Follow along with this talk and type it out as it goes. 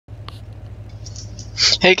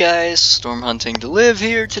Hey guys, Storm Hunting to Live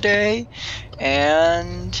here today,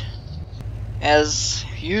 and as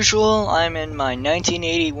usual, I'm in my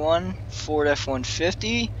 1981 Ford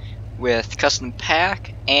F-150 with custom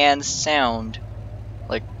pack and sound,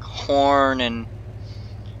 like horn and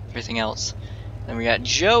everything else. Then we got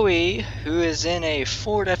Joey, who is in a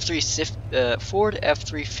Ford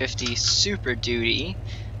F-350 Super Duty.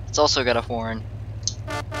 It's also got a horn.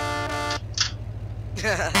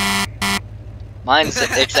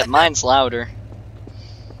 Except mine's louder.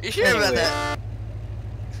 You sure about that?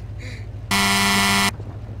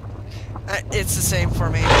 It's the same for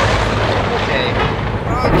me. Okay.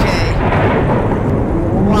 Okay.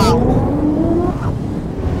 Wow.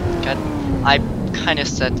 God, I kind of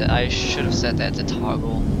set that. I should have set that to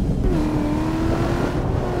toggle.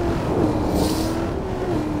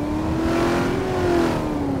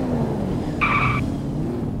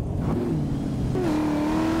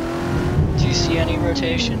 Do you see any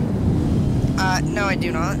rotation? No, I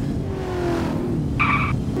do not. Do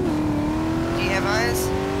you have eyes?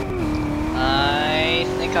 I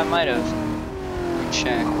think I might have. Let me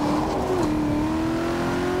check.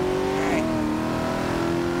 Alright.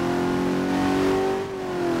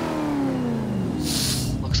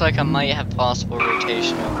 Looks like I might have possible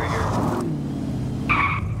rotation over here.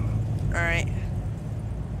 Alright.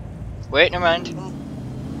 Wait, never mind.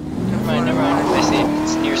 Never mind. I see it.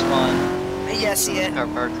 It's near spawn. Yeah, I see it. Car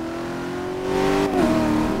park.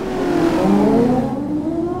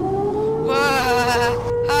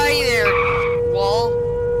 Hi there, wall.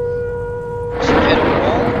 Did you hit a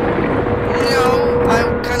wall? No, I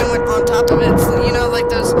kind of went on top of it. So, you know, like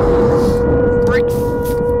those brick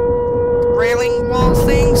railing wall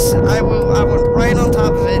things. I went right on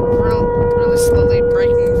top of it, really slowly,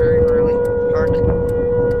 braking very hard.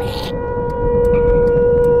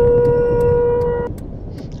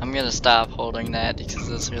 I'm gonna stop holding that because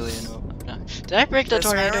it's really annoying. Did I break the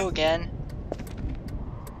tornado again?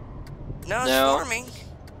 No, it's No. forming.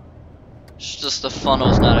 It's just the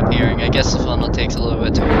funnel's not appearing. I guess the funnel takes a little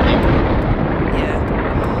bit to appear.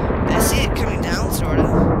 Yeah. I see it coming down, sorta.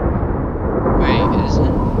 Wait, is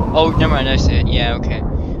it? Oh, never mind, I see it. Yeah, okay.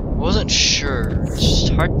 Wasn't sure. It's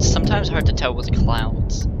just sometimes hard to tell with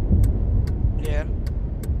clouds. Yeah.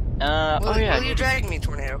 Oh yeah. Will you drag me,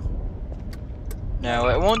 tornado? No,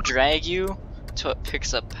 it won't drag you until it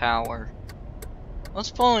picks up power. Well,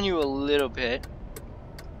 it's pulling you a little bit.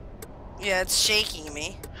 Yeah, it's shaking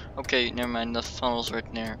me. Okay, never mind, the funnel's right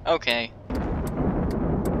there. Okay.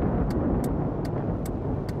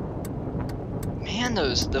 Man,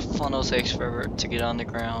 the funnel takes forever to get on the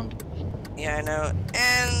ground. Yeah, I know.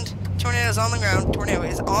 And tornado's on the ground. Tornado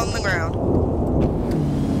is on the ground.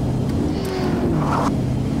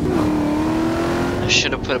 I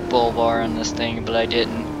should have put a bull bar on this thing, but I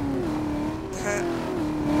didn't.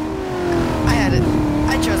 I had it.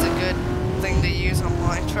 I chose a good thing to use on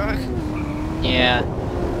my truck. Yeah.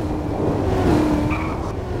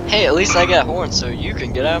 Hey, at least I got horns, so you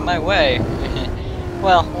can get out of my way.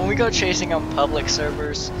 Well, when we go chasing on public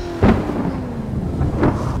servers,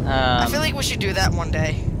 I feel like we should do that one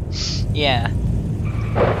day. Yeah.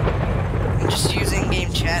 And just use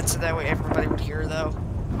in-game chat so that way everybody would hear, though.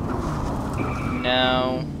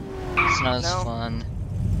 No, it's not as fun.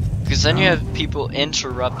 Because then you have people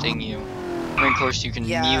interrupting you. I mean, of course, you can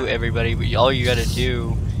mute everybody, but all you gotta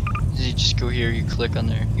do is you just go here, you click on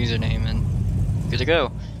their username, and good to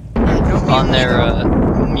go. On their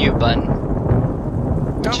mute button.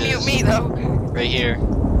 Don't mute me, though. Right here.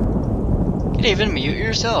 You can even mute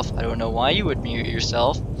yourself. I don't know why you would mute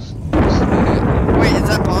yourself. Wait, is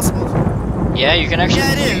that possible? Yeah, you can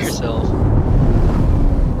actually mute yourself.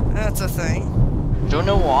 That's a thing. Don't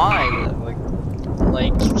know why.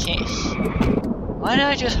 Like you can't. Why did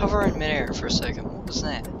I just hover in midair for a second? What was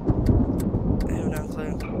that? I have no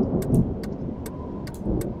clue.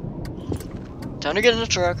 Time to get in the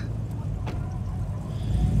truck.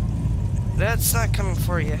 That's not coming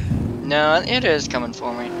for you. No, it is coming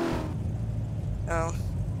for me. Oh.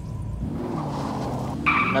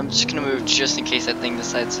 And I'm just gonna move just in case that thing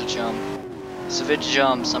decides to jump. So if it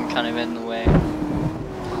jumps, I'm kind of in the way.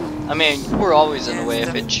 I mean, we're always in the way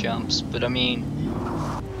if it jumps, but I mean...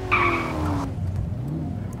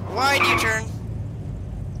 Why'd you turn?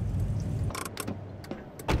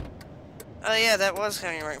 Oh yeah, that was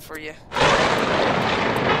coming right for you.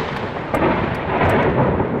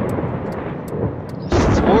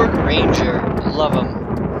 Ford Ranger, love them.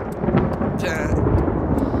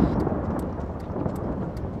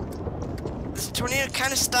 This tornado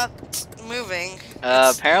kind of stopped moving.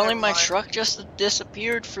 Apparently my truck just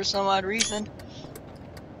disappeared for some odd reason.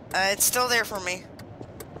 It's still there for me.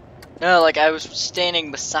 No, like I was standing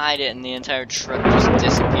beside it and the entire truck just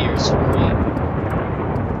disappears from me.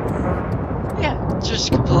 Yeah, it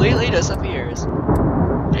just completely disappears.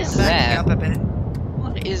 What is Backing that? up a bit.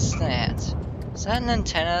 What is that? Is that an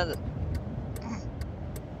antenna?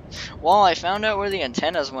 Well, I found out where the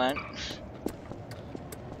antennas went.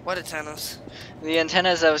 What antennas? The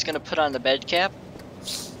antennas I was gonna put on the bed cap.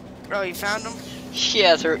 Oh, you found them?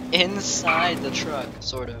 Yeah, they're inside the truck,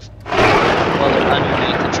 sort of. Well, they're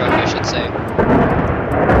underneath the truck, I should say.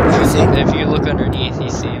 If you look underneath, you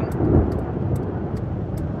see them.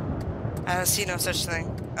 I see no such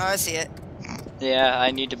thing. Oh, I see it. Yeah,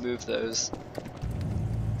 I need to move those.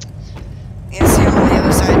 Yeah, I see them on the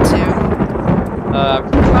other side too.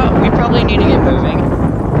 We probably need to get moving.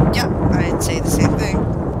 Yeah, I'd say the same thing.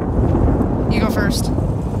 You go first. I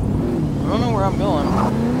don't know where I'm going.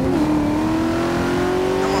 I'm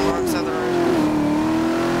on the wrong side of the road.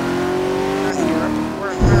 Not in Europe.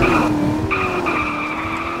 We're in America.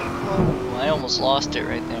 Well, I almost lost it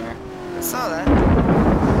right there. I saw that.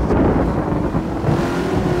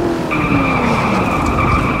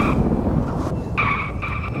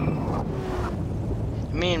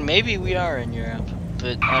 I mean, maybe we are in Europe,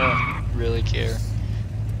 but I don't really care.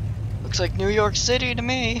 Looks like New York City to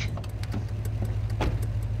me.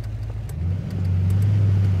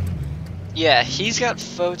 Yeah, he's got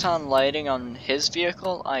photon lighting on his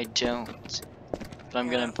vehicle. I don't. But I'm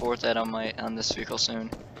gonna import that on this vehicle soon.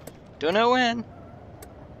 Don't know when.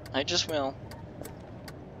 I just will.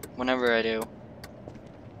 Whenever I do.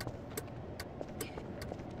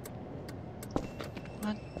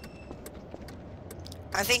 What?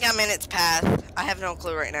 I think I'm in its path. I have no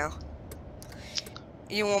clue right now.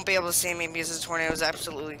 You won't be able to see me because the tornado is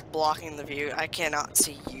absolutely blocking the view. I cannot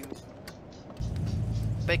see you.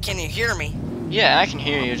 But can you hear me? Yeah, I can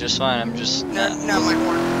hear you just fine. I'm just Not my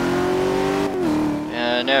horn.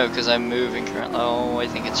 no, because I'm moving currently. Oh, I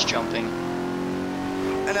think it's jumping.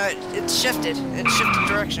 I know it's shifted. It's shifted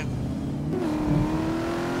direction.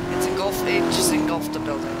 It's engulfed. It just engulfed the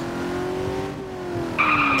building.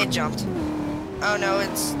 It jumped. Oh no,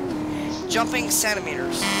 it's jumping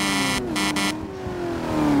centimeters.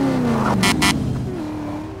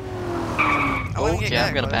 Okay,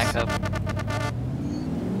 I'm gonna back up.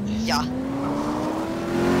 Yeah.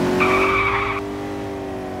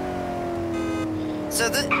 So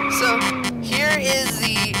here is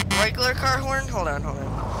the regular car horn. Hold on.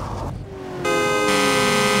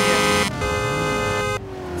 Yeah.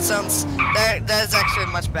 Sounds that is actually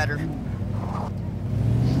much better.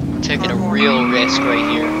 I'm taking a real risk right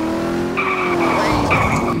here.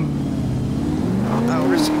 Oh,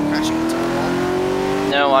 risk of crashing into a wall.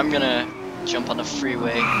 No, I'm gonna jump on the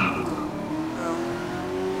freeway. Oh.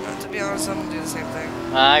 To be honest, I'm gonna do the same thing.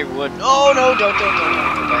 I would. Oh no! Don't go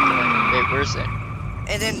back. Wait, where's it?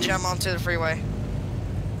 It didn't jump onto the freeway.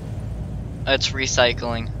 It's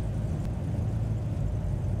recycling.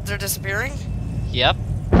 They're disappearing? Yep.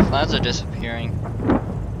 Clouds are disappearing.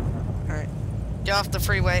 Alright. Get off the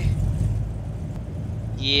freeway.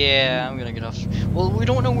 Yeah, I'm gonna get off. Well, we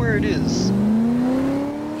don't know where it is.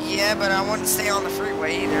 Yeah, but I wouldn't stay on the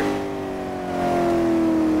freeway either.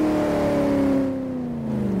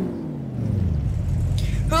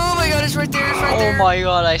 Oh my god, it's right there, Oh my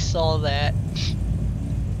god, I saw that.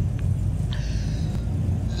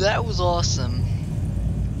 That was awesome.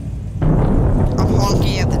 I'm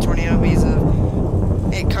honking at the tornado because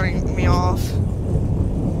of it cutting me off.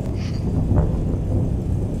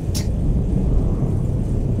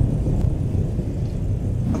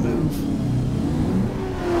 I'll move.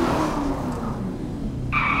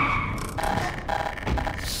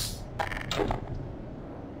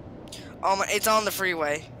 Oh, it's on the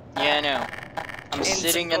freeway. Yeah, I know. I'm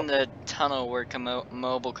sitting in the tunnel where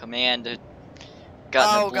mobile command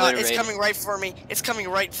got obliterated. God, it's coming right for me. It's coming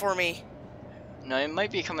right for me. No, it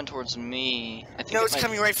might be coming towards me. I think No, it's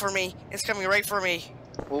coming right for me. It's coming right for me.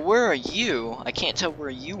 Well, where are you? I can't tell where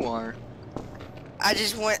you are. I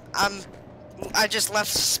just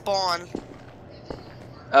left spawn.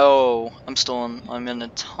 Oh, I'm in a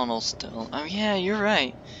tunnel still. Oh yeah, you're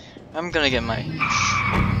right. I'm gonna get my...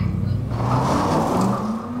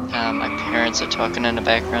 my parents are talking in the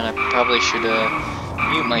background. I probably should,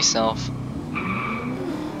 mute myself.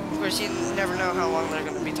 Of course, you never know how long they're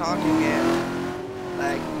gonna be talking and...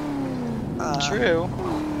 True.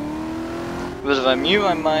 But if I mute,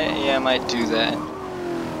 I might do that.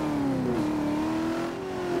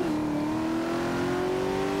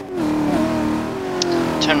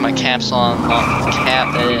 Turn my caps lock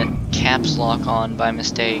on by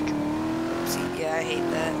mistake. See, yeah, I hate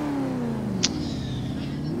that.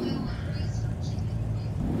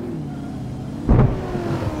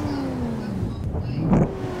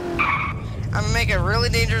 make a really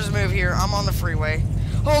dangerous move here. I'm on the freeway.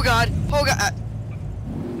 Oh god! Oh god!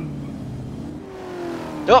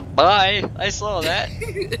 Oh, bye! I saw that.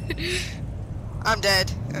 I'm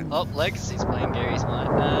dead. Oh, Legacy's playing Gary's mod.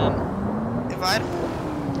 Invite?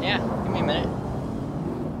 Yeah, give me a minute.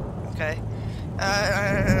 Okay.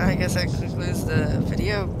 I guess that concludes the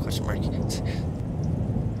video. Question mark.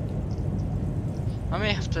 I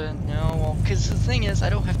may have to, no, because the thing is, I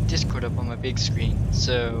don't have Discord up on my big screen,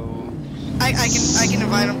 so... I can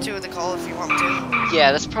invite him to the call if you want me to.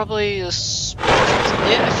 Yeah, that's probably yeah, if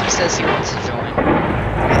he says he wants to join.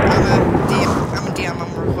 I'm a DM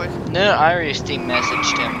him real quick. No, I already Steam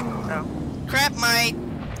messaged him. Oh. Crap, my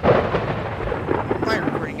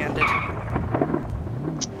recording ended.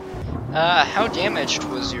 How damaged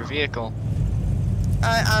was your vehicle?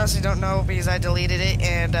 I honestly don't know because I deleted it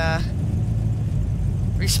and,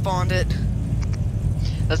 respawned it.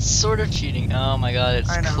 That's sort of cheating. Oh my god,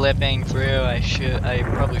 it's clipping through. I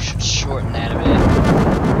probably should shorten that a bit.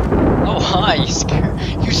 Oh hi, you scared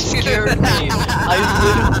me. You scared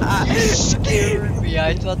me.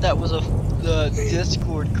 I thought that was the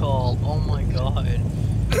Discord call. Oh my god.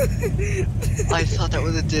 I thought that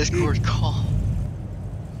was a Discord call.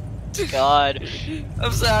 God.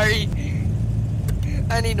 I'm sorry.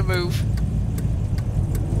 I need to move.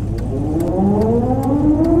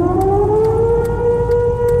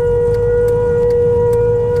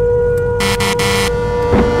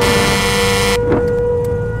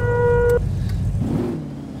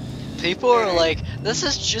 People are like, this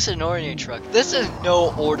is just an ordinary truck. This is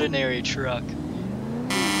no ordinary truck.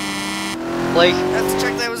 Like, that's the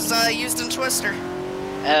truck that was used in Twister.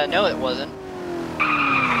 No, it wasn't.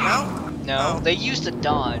 No? No, oh. They used a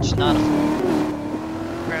Dodge, not a Ford.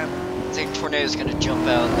 Crap. I think tornado's gonna jump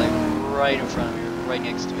out like right in front of me, right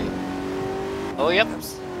next to me. Oh, yep.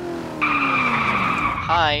 Oops.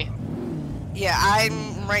 Hi. Yeah,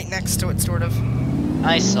 I'm right next to it, sort of.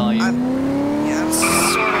 I saw you. I'm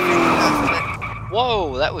sort of in the path of it.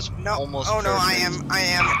 Whoa, that was almost Oh no, perfect. I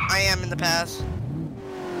am in the path.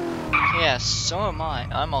 Yeah, so am I.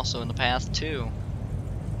 I'm also in the path too.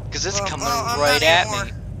 Because it's coming I'm right not at anymore.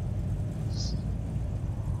 me.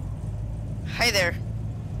 Hi there.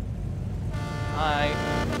 Hi.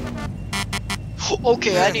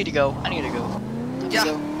 Okay, I need to go. I need to go. Yeah.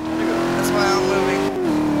 That's why I'm moving.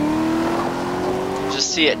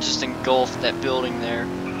 Just see it just engulf that building there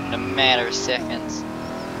in a matter of seconds.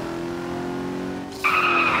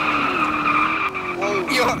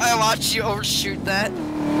 Whoa. I watched you overshoot that.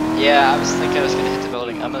 Yeah, I was thinking I was gonna hit the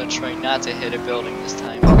building. I'm gonna try not to hit a building this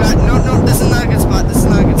time. Oh god, no, this is not a good spot. This is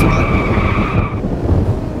not a good spot.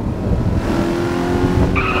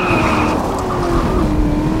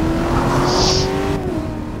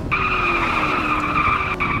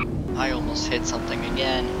 I almost hit something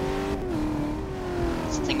again.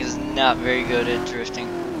 This thing is not very good at drifting.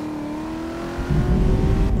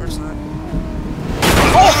 Where's that?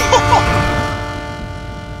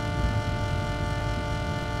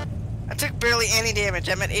 I took barely any damage.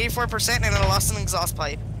 I'm at 84% and I lost an exhaust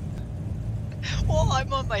pipe. Well,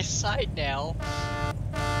 I'm on my side now.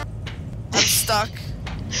 I'm stuck.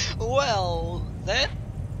 Well, that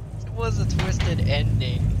was a twisted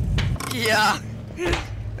ending. Yeah.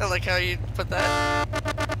 I like how you put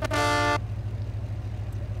that.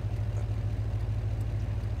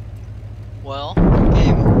 Well,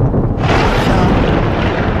 game.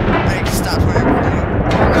 I need to stop my recording.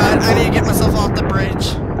 Oh god, I need to get myself off the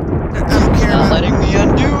bridge. I don't care Not about letting me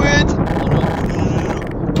undo it.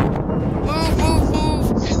 Oh no. Move.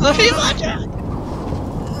 Let me watch out.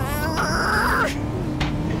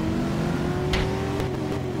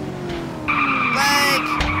 Lag.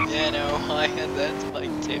 Yeah, no, I had that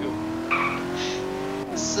spike too.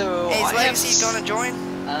 So Hey, is I have Legacy gonna join?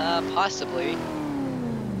 Possibly.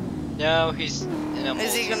 No, he's in a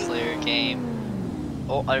Is he gonna- multiplayer game.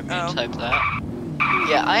 Oh, I didn't mean to type that.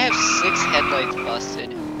 Yeah, I have 6 headlights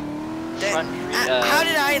busted. How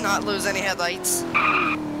did I not lose any headlights?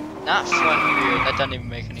 Not front rear. That doesn't even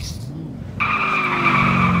make any sense.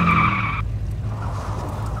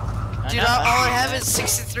 Dude, all I have is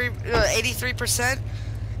 83%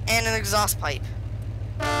 and an exhaust pipe.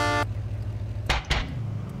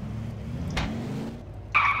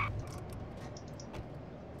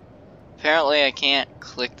 Apparently, I can't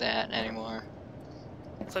click that anymore.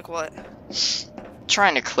 Click what?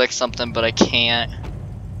 Trying to click something, but I can't.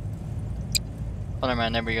 Oh, never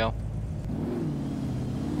mind. There we go.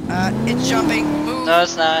 It's jumping. Move. No,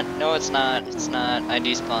 it's not. No, it's not. It's not. I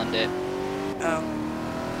despawned it. Oh.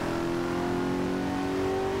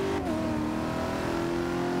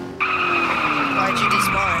 Why'd you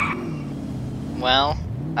despawn? Well,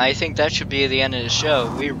 I think that should be the end of the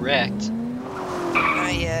show. We wrecked.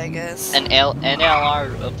 Yeah, I guess. And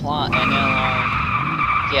NLR apply.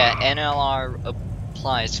 NLR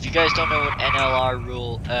applies. If you guys don't know what NLR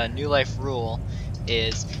rule, New Life rule,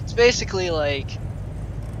 is, it's basically like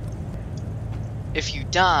if you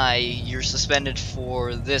die, you're suspended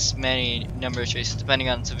for this many number of chases, depending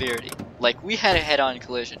on severity. Like, we had a head-on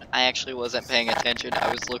collision. I actually wasn't paying attention.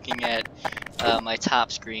 I was looking at my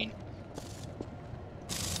top screen.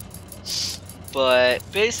 But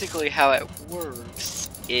basically how it works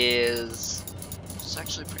is, it's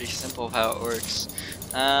actually pretty simple how it works.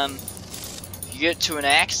 You get to an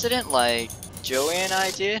accident like Joey and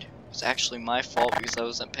I did. It was actually my fault because I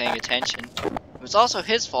wasn't paying attention. It was also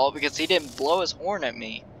his fault because he didn't blow his horn at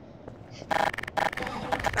me.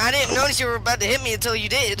 I didn't notice you were about to hit me until you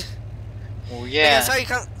did. Well, yeah. Like,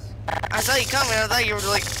 I saw you coming. I thought you were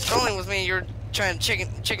like trolling with me. You were trying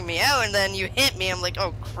to chicken me out, and then you hit me. I'm like,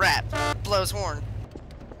 oh crap! Blow his horn.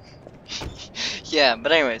 Yeah,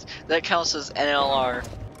 but anyways, that counts as NLR.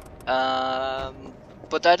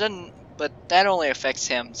 But that doesn't. But that only affects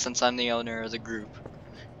him since I'm the owner of the group.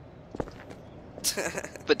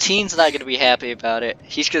 But Teen's not gonna be happy about it.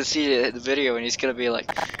 He's gonna see the video and he's gonna be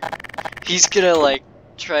like, he's gonna like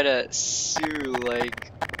try to sue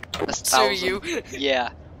like 1,000. Sue you? Yeah.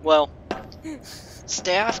 Well,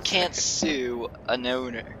 staff can't sue an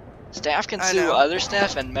owner. Staff can sue other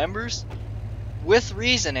staff and members with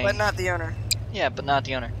reasoning. But not the owner. Yeah, but not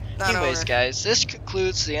the owner. Not Anyways, owner. guys, this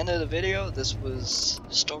concludes the end of the video. This was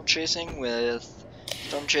Storm Chasing with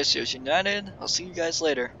Storm Chasers United. I'll see you guys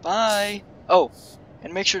later. Bye! Oh,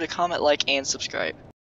 and make sure to comment, like, and subscribe.